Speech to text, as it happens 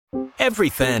Every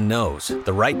fan knows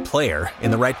the right player in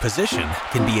the right position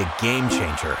can be a game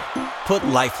changer. Put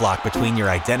LifeLock between your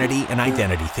identity and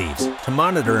identity thieves to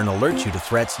monitor and alert you to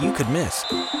threats you could miss.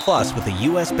 Plus, with a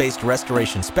U.S.-based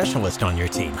restoration specialist on your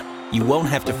team, you won't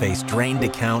have to face drained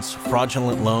accounts,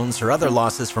 fraudulent loans, or other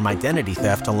losses from identity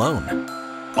theft alone.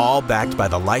 All backed by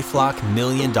the LifeLock $1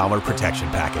 Million Protection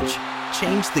Package.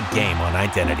 Change the game on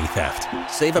identity theft.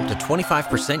 Save up to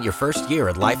 25% your first year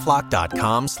at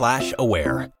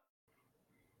LifeLock.com/aware.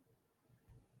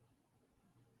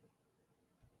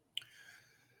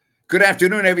 Good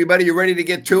afternoon, everybody. You ready to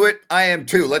get to it? I am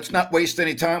too. Let's not waste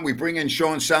any time. We bring in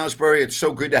Sean Salisbury. It's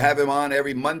so good to have him on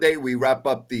every Monday. We wrap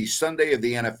up the Sunday of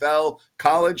the NFL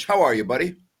college. How are you,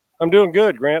 buddy? I'm doing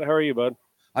good, Grant. How are you, bud?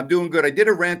 I'm doing good. I did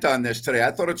a rant on this today.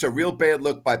 I thought it's a real bad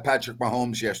look by Patrick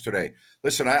Mahomes yesterday.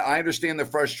 Listen, I understand the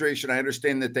frustration. I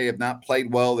understand that they have not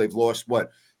played well. They've lost, 3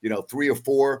 or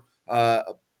 4.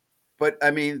 But,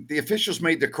 I mean, the officials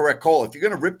made the correct call. If you're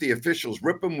going to rip the officials,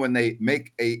 rip them when they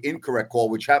make an incorrect call,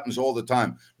 which happens all the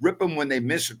time. Rip them when they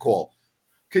miss a call.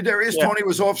 Kadarius Toney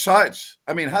was offsides.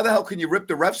 I mean, how the hell can you rip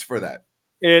the refs for that?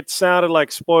 It sounded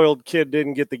like spoiled kid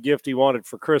didn't get the gift he wanted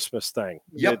for Christmas thing.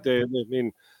 Yep. I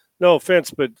mean, no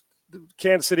offense, but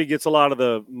Kansas City gets a lot of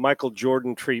the Michael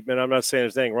Jordan treatment. I'm not saying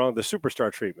there's anything wrong with the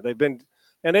superstar treatment. They've been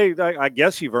 – and I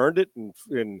guess you've earned it. And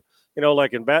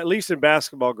like at least in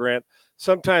basketball, Grant –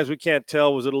 sometimes we can't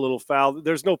tell, was it a little foul?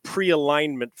 There's no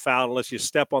pre-alignment foul unless you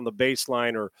step on the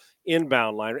baseline or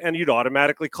inbound line, and you'd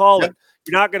automatically call it.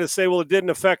 You're not going to say, well, it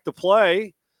didn't affect the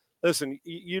play. Listen,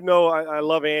 I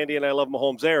love Andy and I love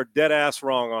Mahomes. They are dead ass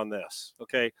wrong on this,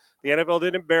 okay? The NFL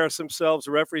didn't embarrass themselves.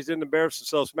 The referees didn't embarrass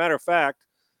themselves. Matter of fact,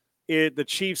 the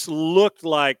Chiefs looked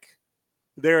like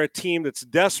they're a team that's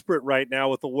desperate right now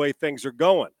with the way things are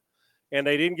going, and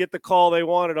they didn't get the call they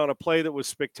wanted on a play that was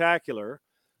spectacular.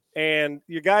 And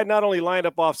your guy not only lined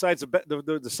up offsides,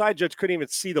 the side judge couldn't even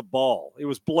see the ball. It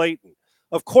was blatant.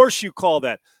 Of course you call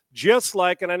that. Just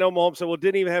like, and I know Mahomes said, well, it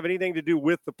didn't even have anything to do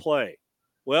with the play.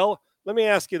 Well, let me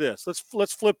ask you this.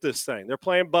 Let's flip this thing. They're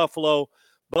playing Buffalo.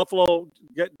 Buffalo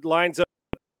lines up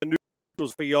the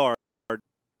neutrals for yard.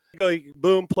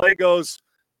 Boom, play goes.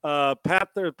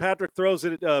 Patrick throws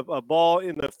a ball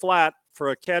in the flat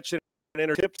for a catch and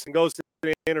intercepts and goes to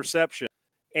the interception.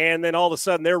 And then all of a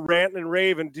sudden they're ranting and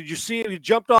raving. Did you see it? He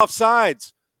jumped off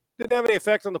sides. Didn't have any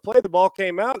effect on the play. The ball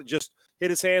came out. It just hit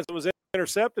his hands and was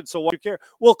intercepted. So why do you care?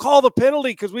 We'll call the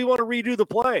penalty because we want to redo the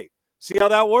play. See how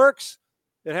that works?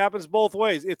 It happens both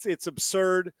ways. It's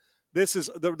absurd. This is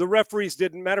the referees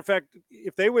didn't. Matter of fact,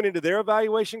 if they went into their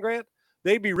evaluation, Grant,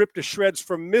 they'd be ripped to shreds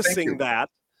for missing that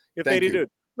if they didn't do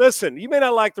it. Listen, you may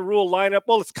not like the rule lineup.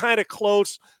 Well, it's kind of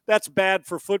close. That's bad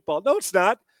for football. No, it's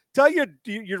not. Tell your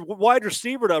wide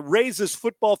receiver to raise his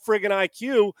football friggin'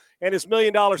 IQ and his $1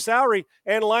 million salary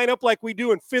and line up like we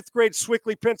do in 5th grade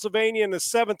Swickley, Pennsylvania, in the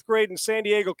 7th grade in San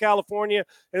Diego, California,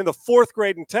 and in the 4th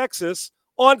grade in Texas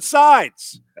on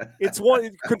sides. It's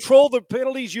one control the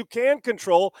penalties you can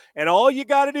control, and all you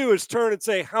got to do is turn and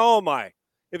say, how am I?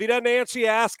 If he doesn't answer, you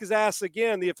ask his ass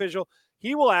again, the official.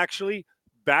 He will actually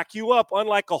back you up,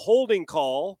 unlike a holding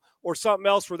call or something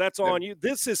else where that's on you.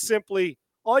 This is simply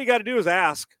all you got to do is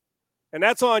ask. And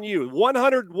that's on you.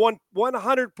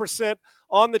 100%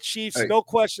 on the Chiefs. Hey, no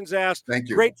questions asked. Thank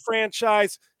you. Great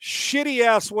franchise.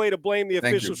 Shitty-ass way to blame the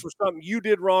officials for something you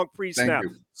did wrong pre-snap.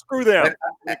 Screw them.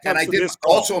 And I did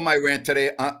also on my rant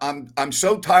today, I'm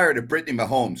so tired of Brittany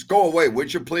Mahomes. Go away,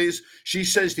 would you please? She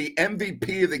says the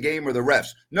MVP of the game are the refs.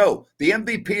 No, the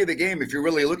MVP of the game, if you're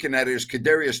really looking at it, is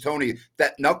Kadarius Toney,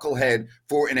 that knucklehead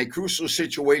for in a crucial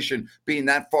situation being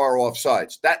that far off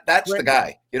sides. That's the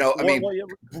guy.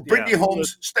 Brittany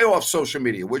Mahomes, stay off social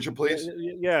media, would you please?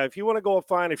 Yeah, if you want to go,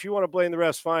 fine. If you want to blame the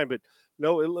refs, fine. But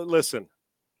no, listen.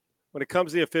 When it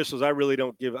comes to the officials, I really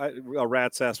don't give a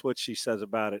rat's ass what she says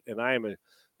about it. And I am a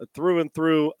through and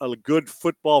through a good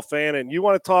football fan. And you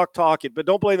want to talk it, but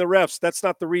don't blame the refs. That's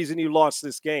not the reason you lost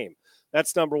this game.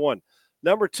 That's number one.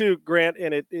 Number two, Grant,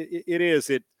 and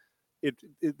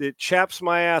it chaps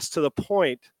my ass to the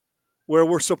point where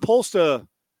we're supposed to.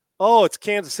 Oh, it's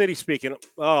Kansas City speaking.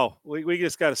 Oh, we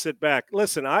just got to sit back.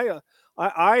 Listen, I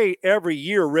every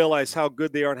year realize how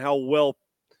good they are and how well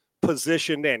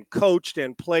positioned and coached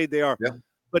and played they are. Yeah.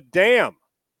 But damn,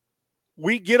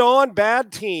 we get on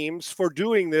bad teams for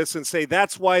doing this and say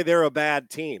that's why they're a bad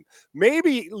team.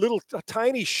 Maybe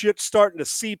tiny shit starting to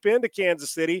seep into Kansas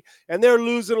City and they're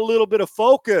losing a little bit of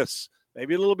focus.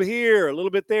 Maybe a little bit here, a little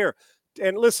bit there.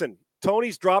 And listen,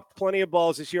 Tony's dropped plenty of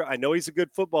balls this year. I know he's a good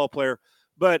football player,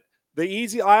 but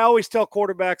I always tell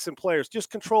quarterbacks and players, just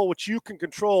control what you can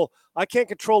control. I can't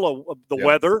control the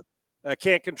weather. I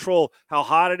can't control how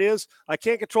hot it is. I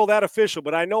can't control that official,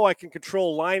 but I know I can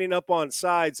control lining up on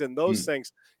sides and those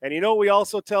things. And we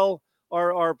also tell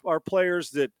our players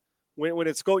that when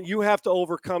it's going, you have to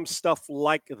overcome stuff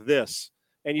like this,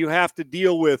 and you have to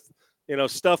deal with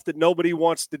stuff that nobody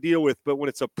wants to deal with. But when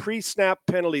it's a pre-snap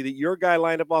penalty that your guy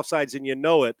lined up offsides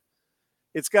and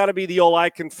it's got to be the old, I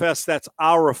confess that's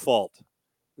our fault,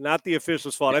 not the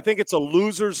official's fault. I think it's a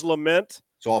loser's lament.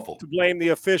 It's awful to blame the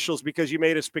officials because you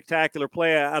made a spectacular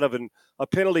play out of a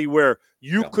penalty where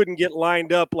you couldn't get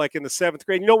lined up like in the 7th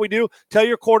grade. You know what we do? Tell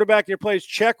your quarterback and your players,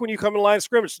 check when you come in line of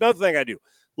scrimmage. It's another thing I do.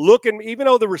 Look, and even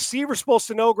though the receiver's supposed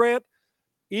to know, Grant,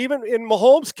 even in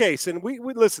Mahomes' case, and we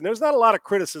listen, there's not a lot of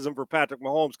criticism for Patrick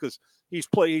Mahomes because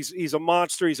he's a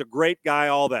monster, he's a great guy,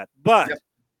 all that. But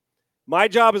my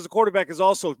job as a quarterback is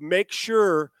also make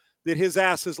sure that his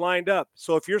ass is lined up.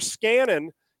 So if you're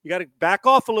scanning, you got to back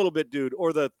off a little bit, dude.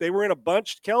 Or they were in a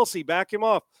bunch. Kelsey, back him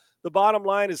off. The bottom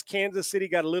line is Kansas City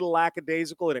got a little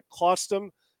lackadaisical, and it cost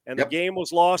them. And the game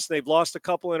was lost. They've lost a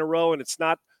couple in a row, and it's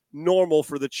not normal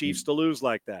for the Chiefs to lose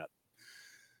like that.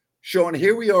 Sean,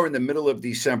 here we are in the middle of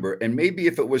December, and maybe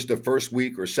if it was the first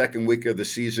week or second week of the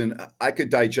season, I could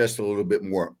digest a little bit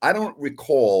more. I don't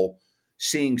recall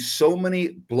seeing so many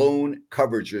blown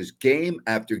coverages game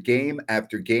after game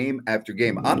after game after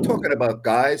game. I'm talking about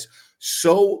guys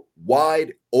so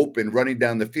wide open running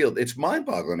down the field. It's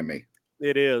mind-boggling to me.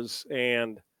 It is.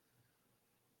 And,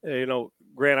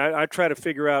 Grant, I try to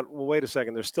figure out, well, wait a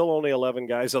second, there's still only 11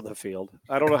 guys on the field.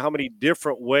 I don't know how many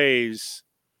different ways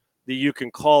that you can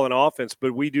call an offense,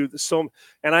 but we do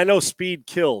and I know speed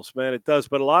kills, man, it does.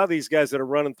 But a lot of these guys that are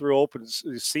running through open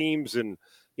seams and,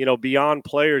 beyond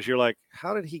players, you're like,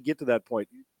 how did he get to that point?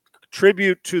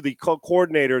 Tribute to the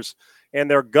coordinators and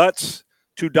their guts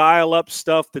to dial up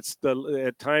stuff that's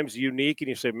at times unique. And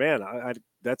you say, man,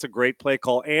 that's a great play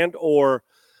call. And or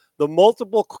the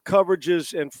multiple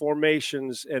coverages and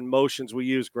formations and motions we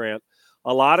use, Grant.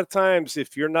 A lot of times,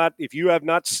 if you have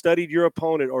not studied your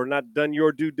opponent or not done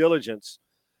your due diligence,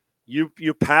 you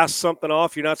pass something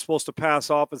off you're not supposed to pass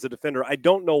off as a defender. I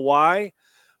don't know why,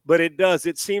 but it does.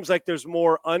 It seems like there's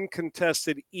more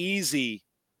uncontested, easy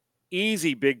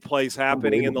big plays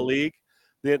happening in the league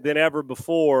than ever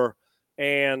before.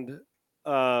 And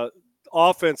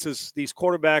offenses, these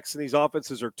quarterbacks and these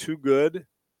offenses are too good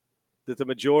that the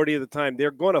majority of the time they're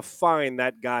going to find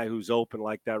that guy who's open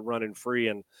like that running free.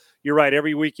 And you're right.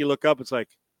 Every week you look up, it's like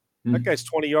that guy's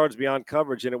 20 yards beyond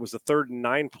coverage, and it was the 3rd and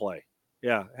 9 play.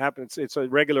 Yeah, it happens. It's a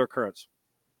regular occurrence.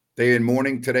 Day and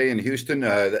morning today in Houston.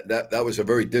 That was a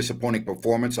very disappointing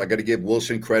performance. I got to give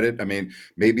Wilson credit. I mean,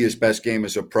 maybe his best game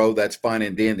as a pro. That's fine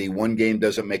and dandy. One game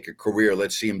doesn't make a career.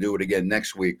 Let's see him do it again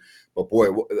next week. But boy,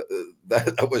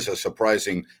 that was a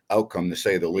surprising outcome to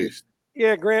say the least.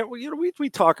 Yeah, Grant. Well, we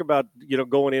talk about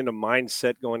going into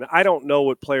mindset. I don't know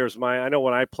what players' mind. I know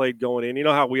when I played going in. You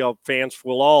know how we all fans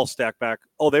will all stack back.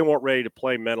 Oh, they weren't ready to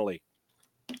play mentally.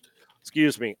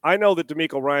 Excuse me. I know that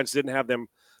DeMeco Ryans didn't have them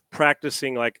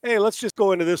practicing like, hey, let's just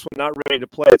go into this one not ready to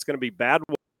play. It's going to be bad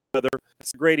weather.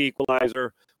 It's a great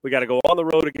equalizer. We got to go on the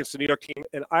road against the New York team.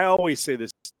 And I always say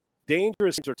this: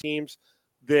 dangerous are teams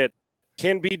that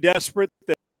can be desperate.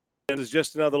 That is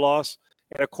just another loss.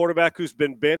 And a quarterback who's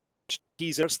been benched.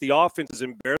 The offense is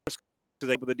embarrassed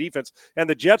with the defense, and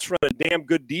the Jets run a damn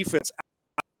good defense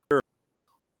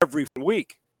every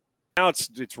week. Now it's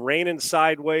raining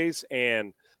sideways,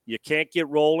 and you can't get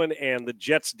rolling, and the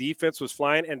Jets defense was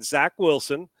flying, and Zach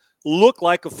Wilson looked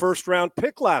like a first-round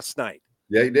pick last night.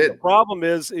 Yeah, he did. The problem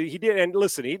is he did, and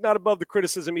listen, he's not above the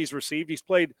criticism he's received. He's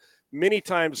played many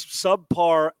times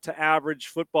subpar to average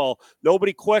football.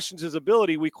 Nobody questions his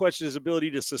ability. We question his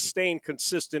ability to sustain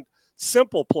consistent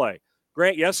simple play.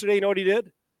 Grant, yesterday, you know what he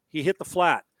did? He hit the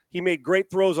flat. He made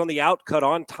great throws on the outcut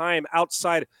on time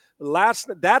outside.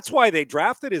 That's why they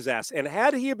drafted his ass. And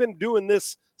had he been doing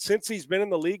this since he's been in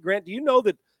the league, Grant, do you know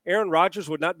that Aaron Rodgers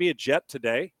would not be a Jet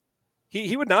today?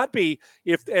 He would not be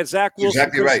if, as Zach Wilson,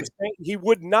 exactly right. He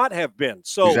would not have been.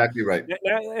 So exactly right.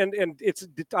 And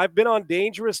I've been on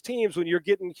dangerous teams when you're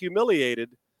getting humiliated.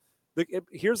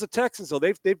 Here's the Texans, though.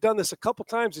 They've done this a couple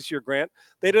times this year, Grant.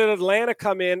 They did Atlanta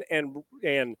come in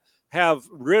and have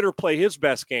Ritter play his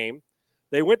best game.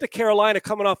 They went to Carolina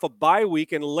coming off a bye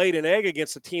week and laid an egg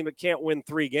against a team that can't win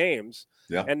 3 games.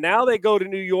 Yeah. And now they go to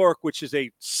New York, which is a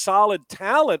solid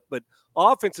talent, but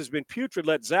offense has been putrid.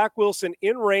 Let Zach Wilson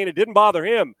in rain. It didn't bother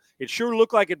him. It sure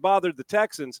looked like it bothered the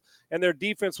Texans, and their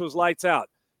defense was lights out.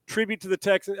 Tribute to the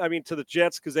to the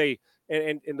Jets, because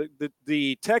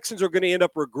the Texans are going to end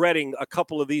up regretting a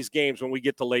couple of these games when we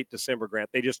get to late December, Grant.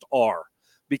 They just are,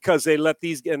 because they let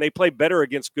these, and they play better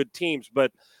against good teams.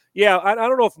 But Yeah, I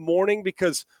don't know if mourning,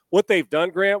 because what they've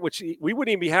done, Grant, which we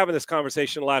wouldn't even be having this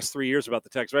conversation the last 3 years about the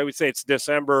Texans, right? We'd say it's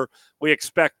December, we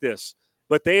expect this.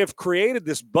 But they have created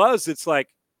this buzz. It's like,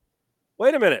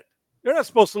 wait a minute. They're not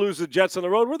supposed to lose the Jets on the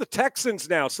road. We're the Texans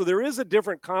now. So there is a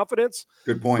different confidence.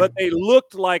 Good point. But they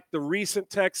looked like the recent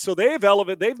Texans. So they've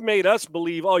elevated. They've made us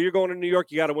believe, oh, you're going to New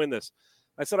York, you got to win this.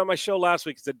 I said on my show last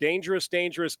week, it's a dangerous,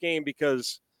 dangerous game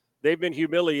because they've been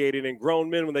humiliated, and grown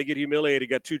men, when they get humiliated,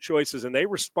 got two choices. And they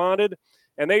responded,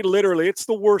 and they literally, it's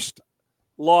the worst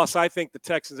loss I think the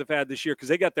Texans have had this year because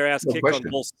they got their ass kicked on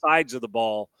both sides of the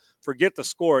ball. Forget the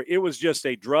score. It was just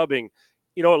a drubbing.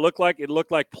 You know, it looked like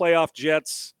playoff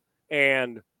Jets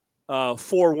and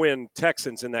 4-win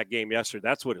Texans in that game yesterday.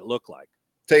 That's what it looked like.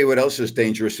 Tell you what else is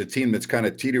dangerous, a team that's kind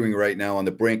of teetering right now on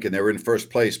the brink, and they're in first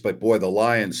place. But boy, the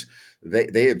Lions,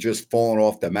 they have just fallen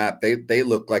off the map. They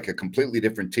look like a completely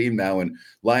different team now, and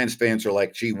Lions fans are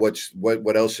like, gee,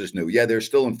 what else is new? Yeah, they're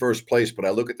still in first place, but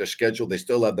I look at their schedule. They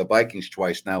still have the Vikings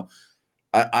twice now.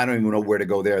 I don't even know where to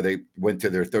go there. They went to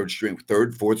their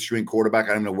fourth string quarterback.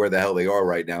 I don't know where the hell they are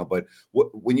right now. But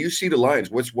when you see the Lions,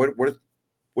 what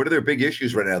are their big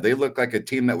issues right now? They look like a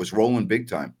team that was rolling big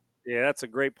time. Yeah, that's a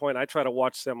great point. I try to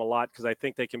watch them a lot because I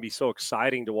think they can be so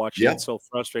exciting to watch. Yeah. It's so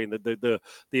frustrating. The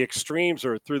extremes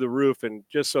are through the roof. And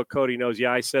just so Cody knows,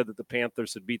 yeah, I said that the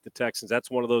Panthers had beat the Texans.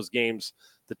 That's one of those games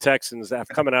the Texans,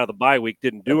 after coming out of the bye week,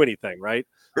 didn't do anything, right?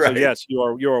 So yes,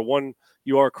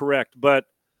 you are correct. But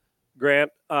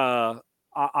Grant,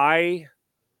 I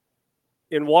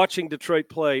in watching Detroit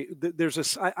play,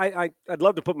 there's I'd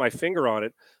love to put my finger on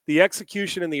it. The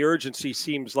execution and the urgency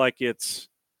seems like it's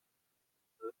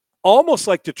almost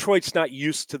like Detroit's not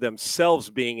used to themselves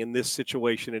being in this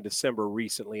situation in December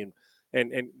recently.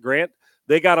 And Grant,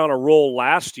 they got on a roll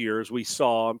last year, as we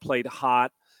saw, and played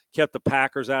hot, kept the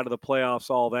Packers out of the playoffs,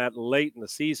 all that late in the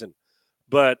season.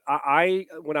 But I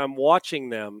when I'm watching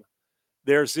them,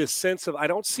 there's this sense of I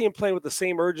don't see them playing with the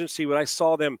same urgency when I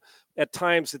saw them at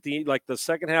times at the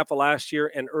second half of last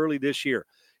year and early this year.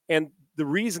 And the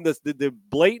reason that the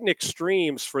blatant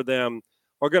extremes for them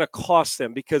are going to cost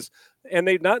them because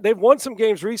they've won some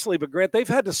games recently, but Grant, they've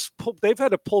had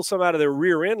to pull some out of their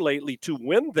rear end lately to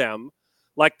win them,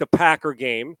 like the Packer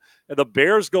game. And the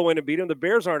Bears go in and beat them. The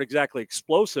Bears aren't exactly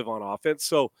explosive on offense.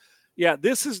 So yeah,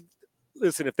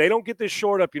 listen, if they don't get this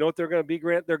short up, you know what they're going to be,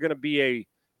 Grant? They're going to be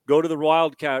go to the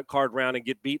wild card round and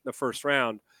get beat in the first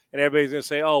round. And everybody's going to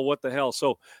say, oh, what the hell?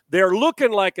 So they're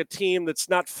looking like a team that's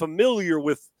not familiar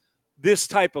with this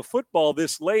type of football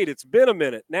this late. It's been a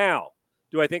minute now.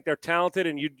 Do I think they're talented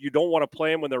and you don't want to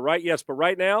play them when they're right? Yes, but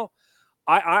right now,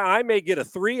 I may get a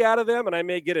 3 out of them and I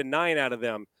may get a 9 out of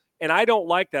them. And I don't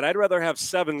like that. I'd rather have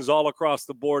 7s all across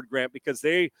the board, Grant, because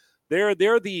they're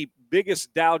the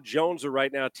biggest Dow Joneser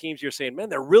right now. Teams you're saying, man,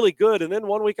 they're really good. And then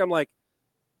one week I'm like,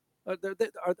 are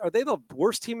they the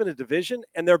worst team in the division?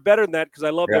 And they're better than that because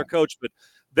I love their coach, but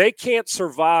they can't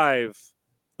survive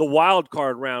the wild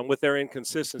card round with their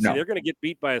inconsistency. No. They're going to get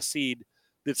beat by a seed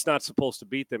that's not supposed to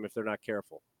beat them if they're not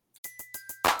careful.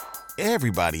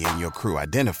 Everybody in your crew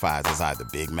identifies as either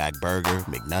Big Mac Burger,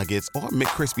 McNuggets, or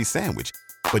McCrispy Sandwich.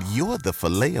 But you're the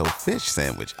Filet-O-Fish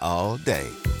Sandwich all day.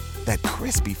 That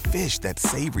crispy fish, that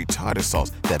savory tartar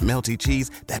sauce, that melty cheese,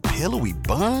 that pillowy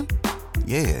bun.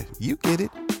 Yeah, you get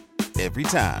it. Every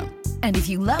time. And if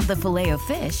you love the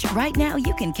Filet-O-Fish, right now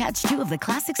you can catch 2 of the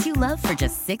classics you love for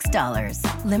just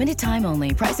 $6. Limited time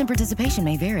only. Price and participation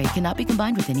may vary. Cannot be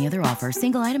combined with any other offer.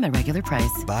 Single item at regular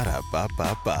price.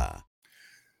 Ba-da-ba-ba-ba.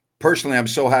 Personally, I'm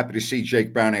so happy to see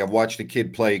Jake Browning. I've watched the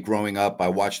kid play growing up. I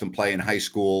watched him play in high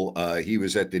school. He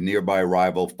was at the nearby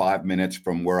rival 5 minutes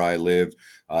from where I live.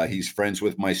 He's friends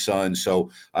with my son. So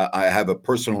I have a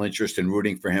personal interest in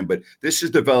rooting for him. But this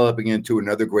is developing into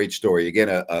another great story. Again,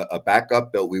 a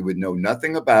backup that we would know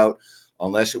nothing about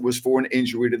unless it was for an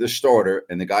injury to the starter.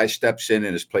 And the guy steps in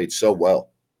and has played so well.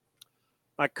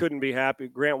 I couldn't be happy.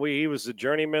 Grant, he was a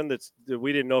journeyman that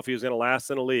we didn't know if he was going to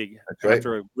last in the league. That's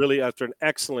right. After an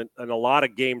excellent and a lot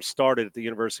of games started at the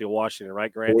University of Washington,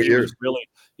 right, Grant? 4 years.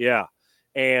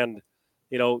 And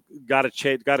got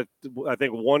I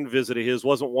think one visit of his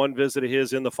wasn't one visit of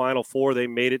his in the Final Four. They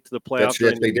made it to the playoffs.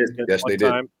 Yes, they did. Yes, they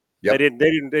did.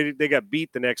 Yep. They got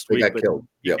beat the next week. They got killed.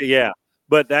 Yep. Yeah.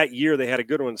 But that year they had a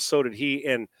good one. So did he.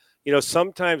 And,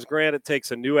 sometimes, Grant, it takes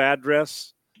a new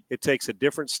address. It takes a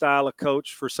different style of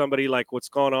coach for somebody like what's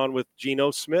gone on with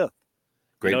Geno Smith.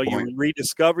 Great point. You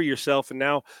rediscover yourself, and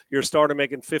now you're a starter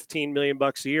making $15 million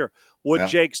a year. What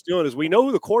Jake's doing is we know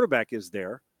who the quarterback is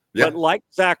there, but like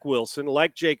Zach Wilson,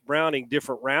 like Jake Browning,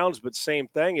 different rounds, but same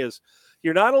thing is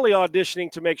You're not only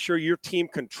auditioning to make sure your team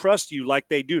can trust you like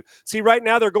they do. See, right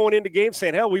now they're going into games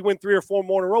saying, hell, we win 3 or 4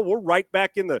 more in a row. We're right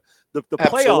back in the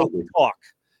playoff talk.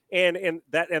 And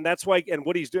that's why, and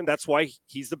what he's doing, that's why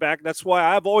he's the back. That's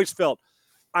why I've always felt,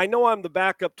 I know I'm the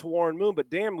backup to Warren Moon, but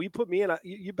damn, you put me in.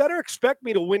 You better expect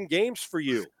me to win games for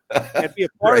you and be a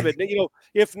part of it. And,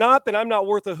 if not, then I'm not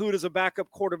worth a hoot as a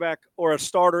backup quarterback or a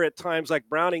starter at times like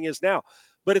Browning is now.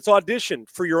 But it's audition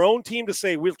for your own team to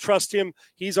say, we'll trust him.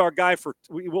 He's our guy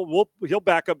he'll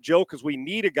back up Joe because we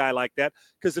need a guy like that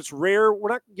because it's rare.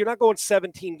 You're not going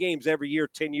 17 games every year,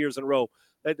 10 years in a row.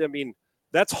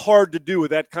 That's hard to do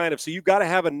with that kind of. So you got to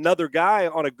have another guy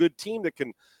on a good team that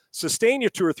can sustain you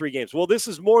 2 or 3 games. Well, this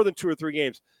is more than 2 or 3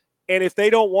 games. And if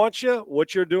they don't want you,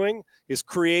 what you're doing is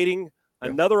creating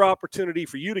another opportunity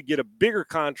for you to get a bigger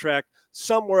contract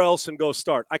somewhere else and go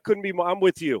start. I'm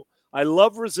with you. I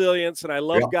love resilience, and I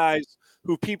love guys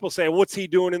who people say, what's he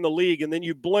doing in the league? And then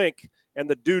you blink, and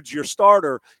the dude's your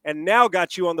starter, and now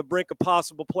got you on the brink of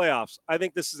possible playoffs. I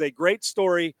think this is a great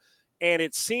story, and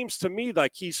it seems to me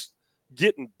like he's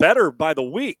getting better by the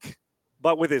week,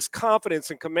 but with his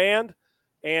confidence and command.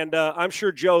 And I'm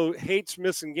sure Joe hates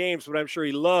missing games, but I'm sure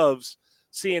he loves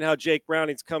seeing how Jake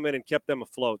Browning's come in and kept them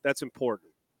afloat. That's important.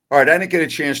 All right, I didn't get a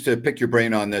chance to pick your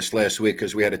brain on this last week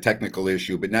because we had a technical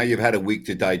issue, but now you've had a week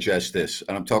to digest this.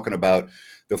 And I'm talking about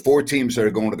the 4 teams that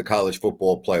are going to the college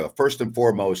football playoff. First and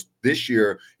foremost, this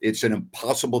year, it's an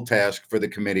impossible task for the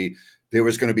committee. There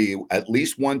was going to be at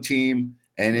least 1 team,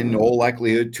 and in all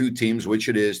likelihood, 2 teams, which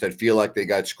it is, that feel like they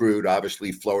got screwed.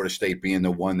 Obviously, Florida State being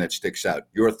the one that sticks out.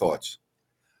 Your thoughts?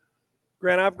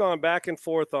 Grant, I've gone back and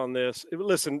forth on this.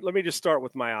 Listen, let me just start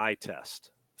with my eye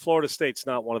test. Florida State's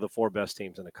not one of the 4 best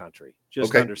teams in the country.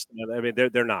 Just understand. I mean,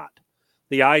 they're not.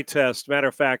 The eye test, matter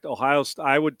of fact, Ohio State,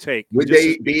 I would take. Would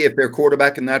they be if their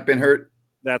quarterback had not been hurt?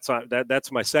 That's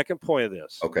my second point of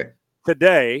this. Okay.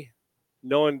 Today,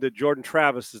 knowing that Jordan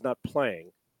Travis is not playing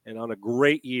and on a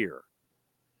great year,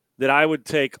 that I would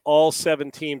take all 7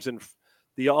 teams and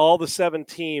all the 7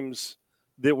 teams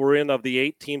that were in of the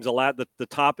 8 teams, the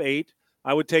top 8,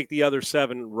 I would take the other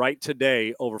 7 right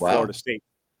today over Florida State.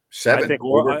 7. I think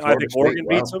Oregon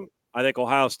beats them. I think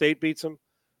Ohio State beats them,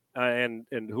 and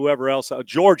whoever else.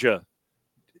 Georgia.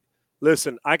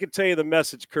 Listen, I can tell you the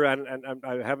message, Kirby, and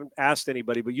I haven't asked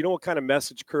anybody, but you know what kind of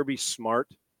message Kirby Smart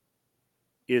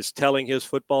is telling his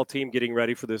football team getting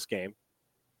ready for this game?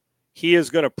 He is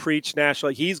going to preach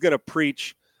nationally. He's going to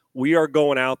preach, we are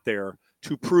going out there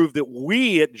to prove that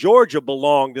we at Georgia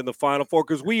belonged in the Final Four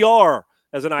because we are,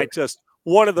 as an eye test,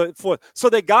 one of the 4. So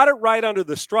they got it right under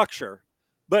the structure.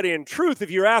 But in truth,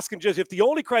 if you're asking just if the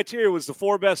only criteria was the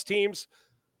 4 best teams,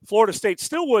 Florida State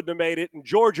still wouldn't have made it, and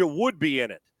Georgia would be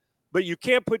in it. But you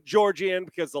can't put Georgia in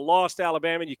because they lost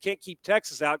Alabama, and you can't keep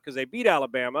Texas out because they beat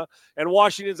Alabama, and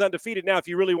Washington's undefeated. Now, if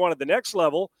you really wanted the next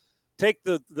level, take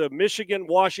the Michigan,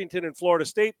 Washington, and Florida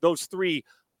State, those 3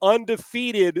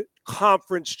 undefeated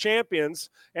conference champions,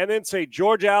 and then say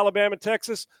Georgia, Alabama,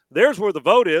 Texas, there's where the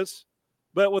vote is.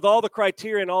 But with all the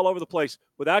criteria and all over the place,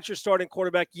 without your starting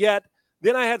quarterback yet,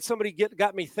 then I had somebody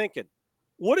got me thinking,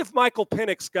 what if Michael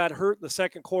Penix got hurt in the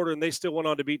second quarter and they still went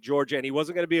on to beat Georgia and he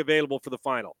wasn't going to be available for the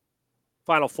Final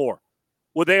 4?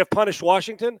 Would they have punished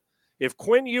Washington? If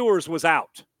Quinn Ewers was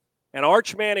out and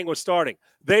Arch Manning was starting,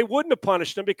 they wouldn't have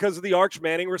punished him because of the Arch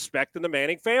Manning respect in the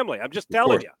Manning family. I'm just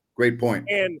telling you. Great point.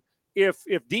 And if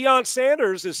Deion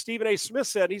Sanders, as Stephen A. Smith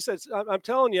said, he says, I'm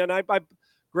telling you, and I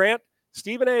Grant,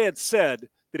 Stephen A. had said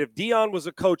that if Deion was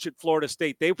a coach at Florida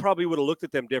State, they probably would have looked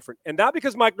at them different. And not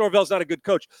because Mike Norvell's not a good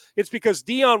coach. It's because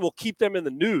Deion will keep them in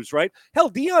the news, right? Hell,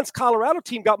 Deion's Colorado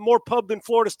team got more pub than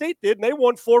Florida State did, and they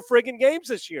won 4 friggin' games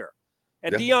this year.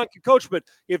 And Deion can coach. But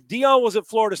if Deion was at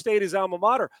Florida State, his alma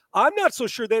mater, I'm not so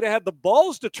sure they'd have had the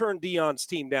balls to turn Deion's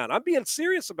team down. I'm being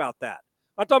serious about that.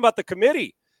 I'm talking about the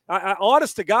committee. I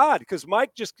honest to God, because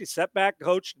Mike just sat back,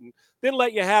 coached, and didn't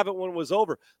let you have it when it was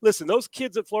over. Listen, those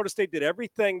kids at Florida State did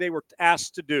everything they were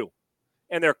asked to do,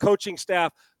 and their coaching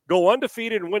staff go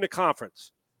undefeated and win the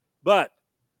conference. But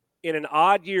in an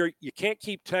odd year, you can't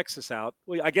keep Texas out.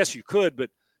 Well, I guess you could, but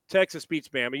Texas beats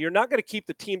Bama. You're not going to keep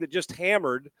the team that just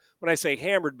hammered, when I say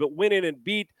hammered, but went in and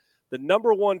beat the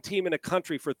number 1 team in the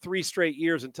country for 3 straight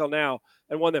years until now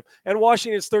and won them. And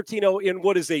Washington's 13-0 in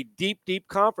what is a deep, deep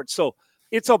conference. So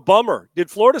it's a bummer. Did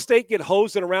Florida State get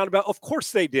hosed in a roundabout? Of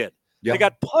course they did. They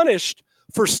got punished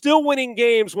for still winning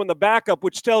games when the backup,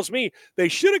 which tells me they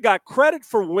should have got credit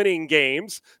for winning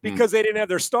games because they didn't have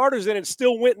their starters in and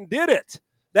still went and did it.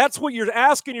 That's what you're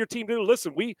asking your team to do.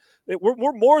 Listen,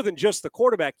 we're more than just the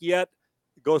quarterback, yet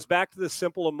It goes back to the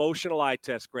simple emotional eye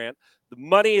test, Grant. The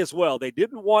money as well. They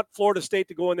didn't want Florida State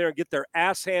to go in there and get their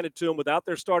ass handed to them without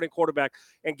their starting quarterback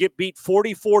and get beat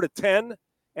 44-10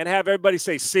 and have everybody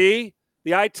say, see,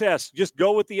 the eye test, just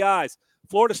go with the eyes.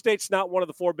 Florida State's not one of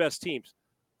the 4 best teams.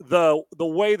 The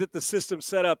way that the system's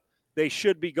set up, they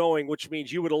should be going, which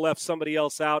means you would have left somebody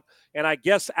else out. And I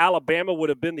guess Alabama would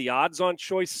have been the odds-on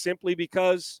choice simply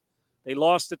because they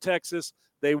lost to Texas.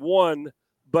 They won,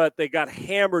 but they got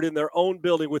hammered in their own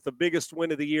building with the biggest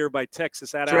win of the year by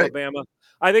Texas at Alabama. Right.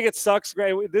 I think it sucks.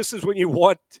 This is when you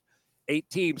want 8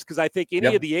 teams because I think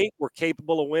any of the 8 were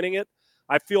capable of winning it.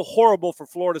 I feel horrible for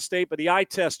Florida State, but the eye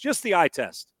test, just the eye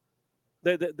test,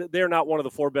 they're not one of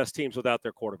the 4 best teams without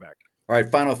their quarterback. All right,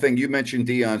 final thing. You mentioned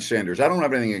Deion Sanders. I don't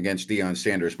have anything against Deion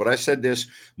Sanders, but I said this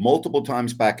multiple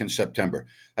times back in September.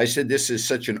 I said this is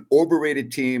such an overrated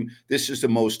team. This is the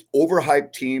most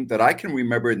overhyped team that I can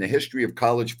remember in the history of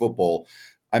college football.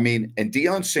 I mean, and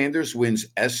Deion Sanders wins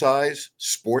SI's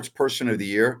Sports Person of the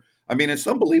Year. I mean, it's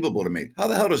unbelievable to me. How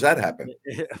the hell does that happen?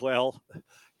 Well,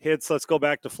 let's go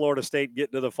back to Florida State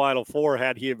getting to the Final Four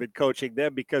had he been coaching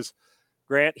them because,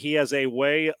 Grant, he has a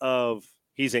way of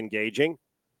 – he's engaging.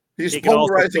 He's a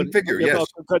polarizing figure, yes.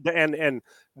 And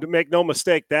to make no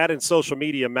mistake, that and social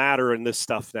media matter in this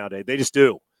stuff nowadays. They just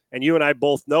do. And you and I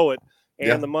both know it.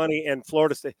 And the money and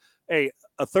Florida State. Hey,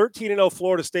 a 13-0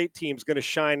 Florida State team is going to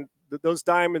shine. Those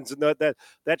diamonds and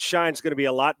that shine's going to be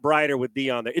a lot brighter with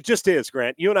Deion there. It just is,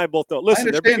 Grant. You and I both know. Listen,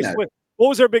 their biggest win. What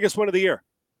was their biggest win of the year?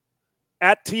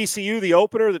 At TCU, the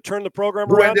opener that turned the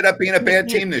program around. Who ended up being a bad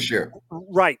team this year.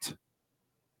 Right.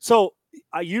 So,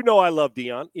 I love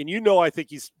Deion, and I think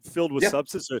he's filled with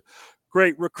substance. A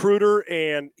great recruiter,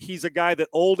 and he's a guy that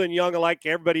old and young alike,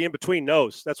 everybody in between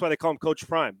knows. That's why they call him Coach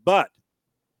Prime. But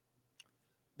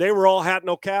they were all hat,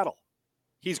 no cattle.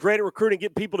 He's great at recruiting,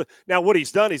 getting people to – now what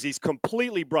he's done is he's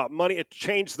completely brought money. It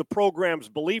changed the program's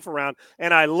belief around,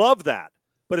 and I love that.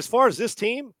 But as far as this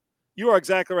team, you are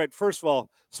exactly right. First of all,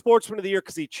 Sportsman of the Year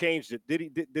because he changed it.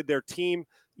 Did their team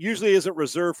 – usually isn't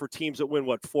reserved for teams that win,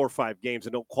 4 or 5 games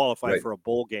and don't qualify for a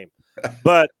bowl game.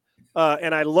 But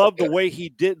and I love the way he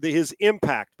did his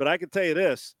impact. But I can tell you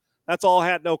this, that's all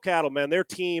hat, no cattle, man. Their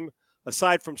team,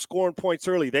 aside from scoring points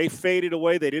early, they faded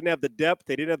away. They didn't have the depth.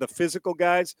 They didn't have the physical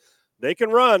guys. They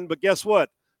can run, but guess what?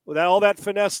 Without all that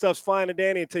finesse stuff's fine and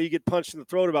dandy until you get punched in the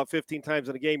throat about 15 times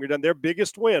in a game, you're done. Their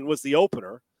biggest win was the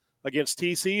opener against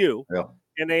TCU. Yeah.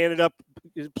 And they ended up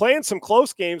playing some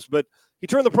close games, but he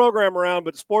turned the program around.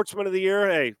 But Sportsman of the Year,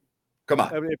 hey, come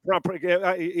on. I mean,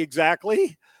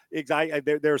 exactly.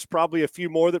 There's probably a few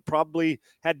more that probably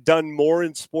had done more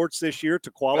in sports this year to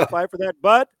qualify for that.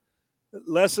 But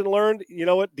lesson learned, you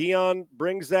know what? Deion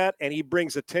brings that, and he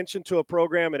brings attention to a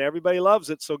program, and everybody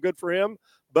loves it. So good for him.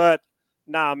 But,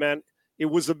 nah, man, it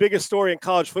was the biggest story in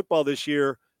college football this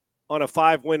year on a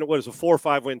 5-win – what is a 4 or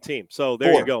 5-win team. So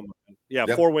there you go, man. Yeah,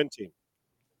 4-win team.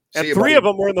 And 3 of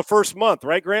them were in the first month,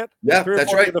 right, Grant? Yeah,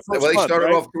 that's right. Well, they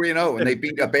started off 3-0, and they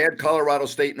beat a bad Colorado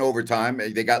State in overtime.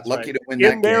 They got lucky to win that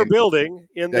game. In their building,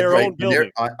 in their own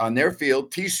building. On their field.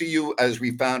 TCU, as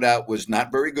we found out, was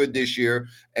not very good this year,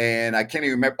 and I can't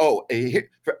even remember.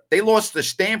 They lost to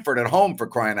Stanford at home, for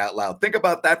crying out loud. Think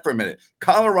about that for a minute.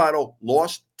 Colorado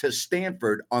lost to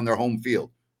Stanford on their home field.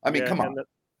 I mean, come on.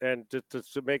 And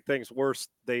to make things worse,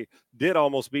 they did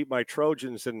almost beat my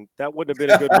Trojans, and that wouldn't have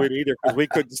been a good win either because we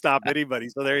couldn't stop anybody.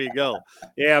 So there you go.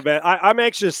 Yeah, man, I'm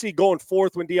anxious to see going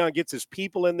forth when Deion gets his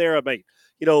people in there. I mean,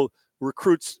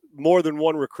 recruits more than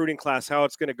one recruiting class, how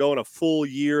it's going to go in a full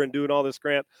year and doing all this,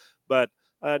 Grant. But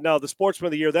no, the Sportsman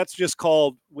of the Year, that's just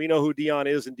called we know who Deion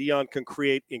is, and Deion can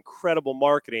create incredible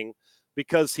marketing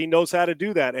because he knows how to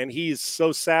do that, and he's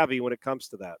so savvy when it comes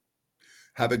to that.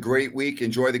 Have a great week.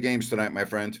 Enjoy the games tonight, my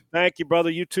friend. Thank you, brother.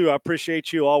 You too. I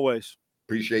appreciate you always.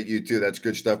 Appreciate you too. That's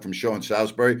good stuff from Sean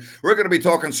Salisbury. We're going to be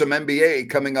talking some NBA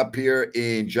coming up here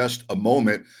in just a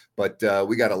moment, but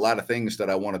we got a lot of things that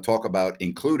I want to talk about,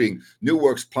 including New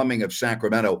Works Plumbing of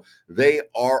Sacramento. They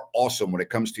are awesome when it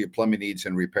comes to your plumbing needs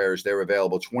and repairs. They're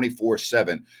available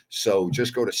 24/7. So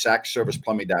just go to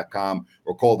sacserviceplumbing.com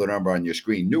or call the number on your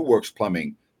screen. New Works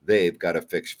Plumbing, they've got a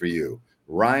fix for you.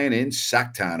 Ryan in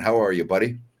Sacktown. How are you,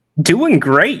 buddy? Doing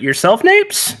great. Yourself,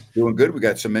 Napes? Doing good. We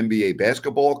got some NBA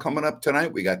basketball coming up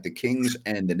tonight. We got the Kings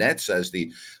and the Nets as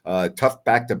the tough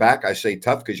back-to-back. I say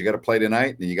tough because you got to play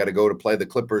tonight, and you got to go to play the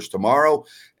Clippers tomorrow.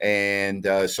 And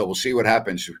so we'll see what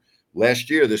happens. Last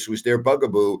year, this was their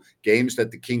bugaboo. Games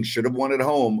that the Kings should have won at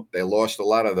home. They lost a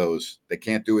lot of those. They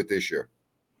can't do it this year.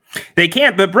 They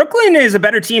can't, but Brooklyn is a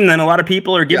better team than a lot of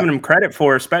people are giving them credit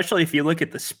for, especially if you look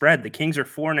at the spread. The Kings are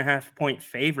 4.5-point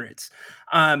favorites.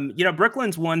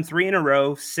 Brooklyn's won 3 in a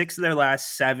row, 6 of their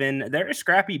last 7. They're a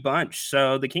scrappy bunch.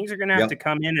 So the Kings are going to have to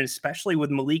come in, and especially with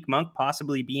Malik Monk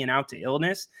possibly being out to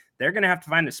illness, they're going to have to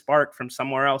find a spark from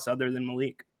somewhere else other than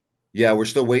Malik. Yeah, we're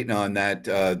still waiting on that.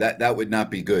 That would not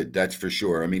be good. That's for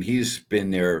sure. I mean, he's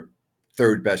been their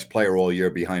third best player all year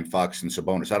behind Fox and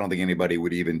Sabonis. I don't think anybody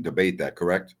would even debate that,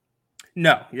 correct?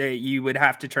 No, you would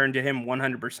have to turn to him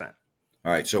 100%.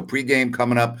 All right, so pregame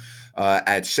coming up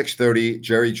at 6:30.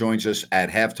 Jerry joins us at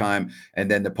halftime, and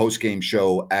then the postgame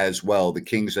show as well, the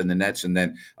Kings and the Nets, and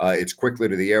then it's quickly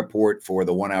to the airport for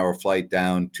the 1-hour flight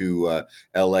down to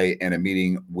L.A. and a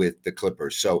meeting with the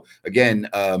Clippers. So, again,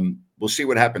 we'll see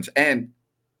what happens. And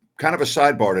kind of a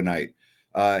sidebar tonight,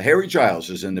 Harry Giles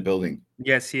is in the building.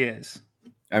 Yes, he is.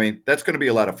 I mean, that's going to be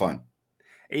a lot of fun.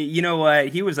 You know what?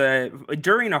 He was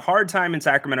during a hard time in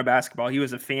Sacramento basketball. He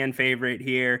was a fan favorite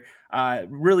here.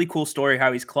 Really cool story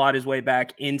how he's clawed his way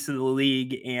back into the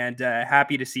league, and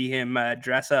happy to see him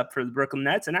dress up for the Brooklyn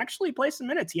Nets and actually play some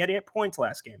minutes. He had 8 points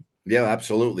last game. Yeah,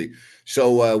 absolutely.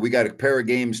 So we got a pair of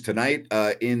games tonight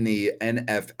in the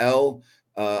NFL.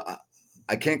 I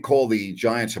can't call the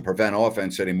Giants a prevent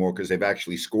offense anymore because they've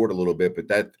actually scored a little bit,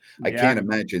 but I can't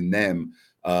imagine them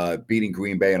beating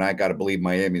Green Bay, and I got to believe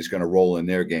Miami is going to roll in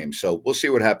their game. So we'll see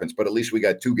what happens, but at least we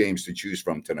got 2 games to choose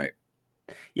from tonight.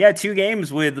 Yeah, 2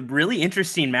 games with really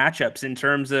interesting matchups in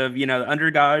terms of, the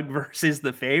underdog versus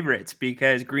the favorites,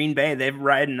 because Green Bay, they've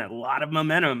ridden a lot of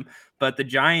momentum, but the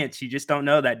Giants, you just don't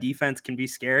know. That defense can be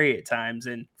scary at times.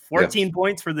 And 14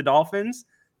 points for the Dolphins,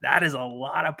 that is a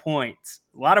lot of points.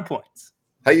 A lot of points.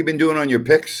 How you been doing on your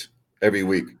picks every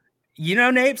week?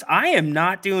 Napes, I am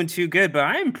not doing too good, but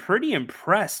I am pretty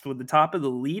impressed with the top of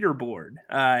the leaderboard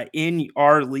in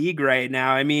our league right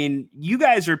now. I mean, you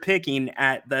guys are picking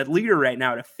at the leader right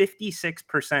now at a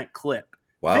 56% clip.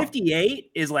 Wow.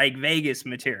 58 is like Vegas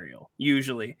material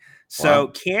usually. So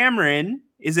Cameron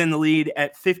is in the lead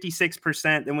at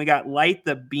 56%. Then we got Light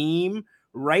the Beam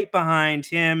right behind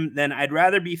him. Then I'd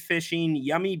rather be fishing,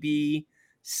 Yummy B,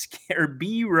 Scare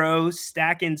B Rose,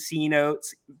 stacking C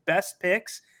notes, best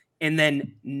picks. And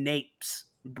then Napes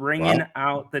bringing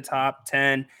out the top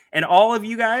 10. And all of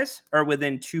you guys are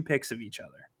within 2 picks of each other.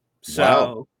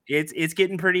 So it's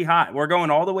getting pretty hot. We're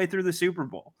going all the way through the Super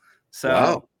Bowl.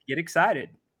 So get excited.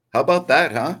 How about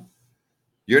that, huh?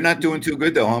 You're not doing too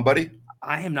good though, huh, buddy?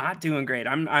 I am not doing great.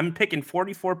 I'm picking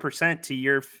 44% to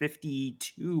your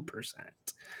 52%.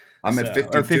 I'm at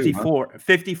 52. Or 54, huh?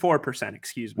 54%,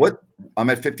 excuse me. What?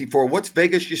 I'm at 54. What's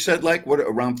Vegas, you said, like, what,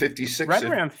 around 56? Right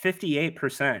around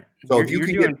 58%. So if you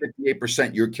can get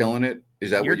 58%, you're killing it? Is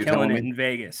that what you're telling me? You're killing it in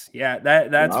Vegas. Yeah,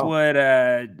 that's what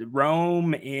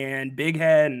Rome and Big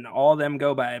Head and all of them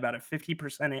go by, about a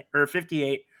 50% or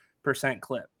 58%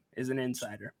 clip is an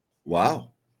insider.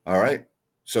 Wow. All right.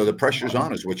 So the pressure's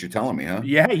on is what you're telling me, huh?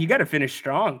 Yeah, you got to finish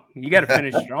strong. You got to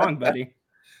finish strong, buddy.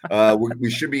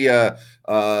 We should be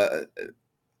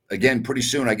again pretty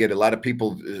soon. I get a lot of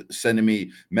people sending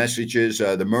me messages.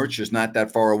 The merch is not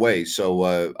that far away, so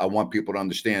I want people to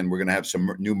understand we're going to have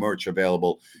some new merch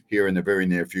available here in the very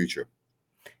near future.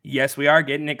 Yes, we are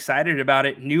getting excited about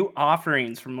it. New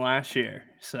offerings from last year.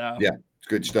 So yeah, it's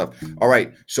good stuff. All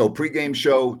right, so pregame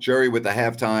show, Jerry with the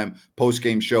halftime,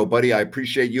 postgame show, buddy. I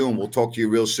appreciate you, and we'll talk to you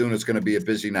real soon. It's going to be a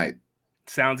busy night.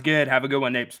 Sounds good. Have a good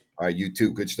one, Napes. All right, you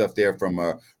too. Good stuff there from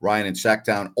Ryan in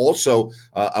Sacktown. Also,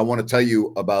 I want to tell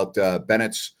you about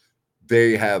Bennett's.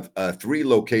 They have 3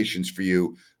 locations for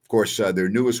you. Of course, their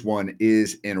newest one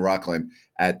is in Rockland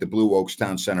at the Blue Oaks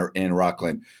Town Center in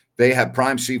Rockland. They have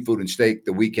prime seafood and steak,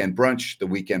 the weekend brunch, the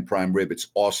weekend prime rib. It's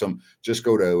awesome. Just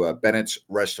go to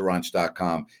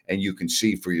Bennett'sRestaurants.com and you can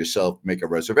see for yourself, make a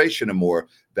reservation and more.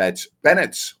 That's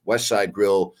Bennett's Westside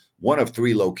Grill, one of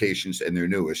 3 locations and their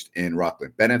newest in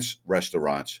Rockland,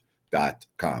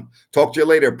 Bennett'sRestaurants.com. Talk to you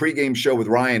later. Pregame show with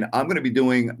Ryan. I'm going to be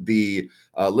doing the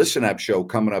Listen Up show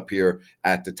coming up here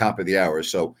at the top of the hour.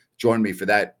 So join me for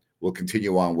that. We'll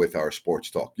continue on with our sports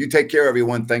talk. You take care,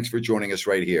 everyone. Thanks for joining us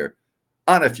right here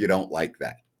on If You Don't Like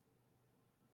That.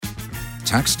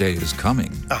 Tax day is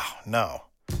coming. Oh, no.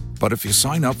 But if you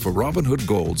sign up for Robinhood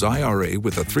Gold's IRA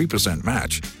with a 3%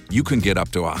 match, you can get up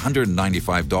to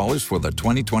 $195 for the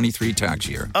 2023 tax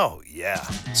year. Oh, yeah.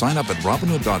 Sign up at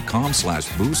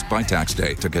Robinhood.com/boost by tax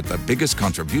day to get the biggest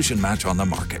contribution match on the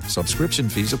market. Subscription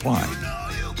fees apply.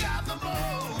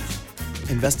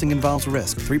 Investing involves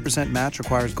risk. 3% match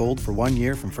requires gold for 1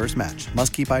 year from first match.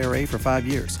 Must keep IRA for 5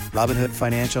 years. Robinhood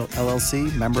Financial,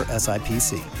 LLC, member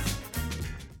SIPC.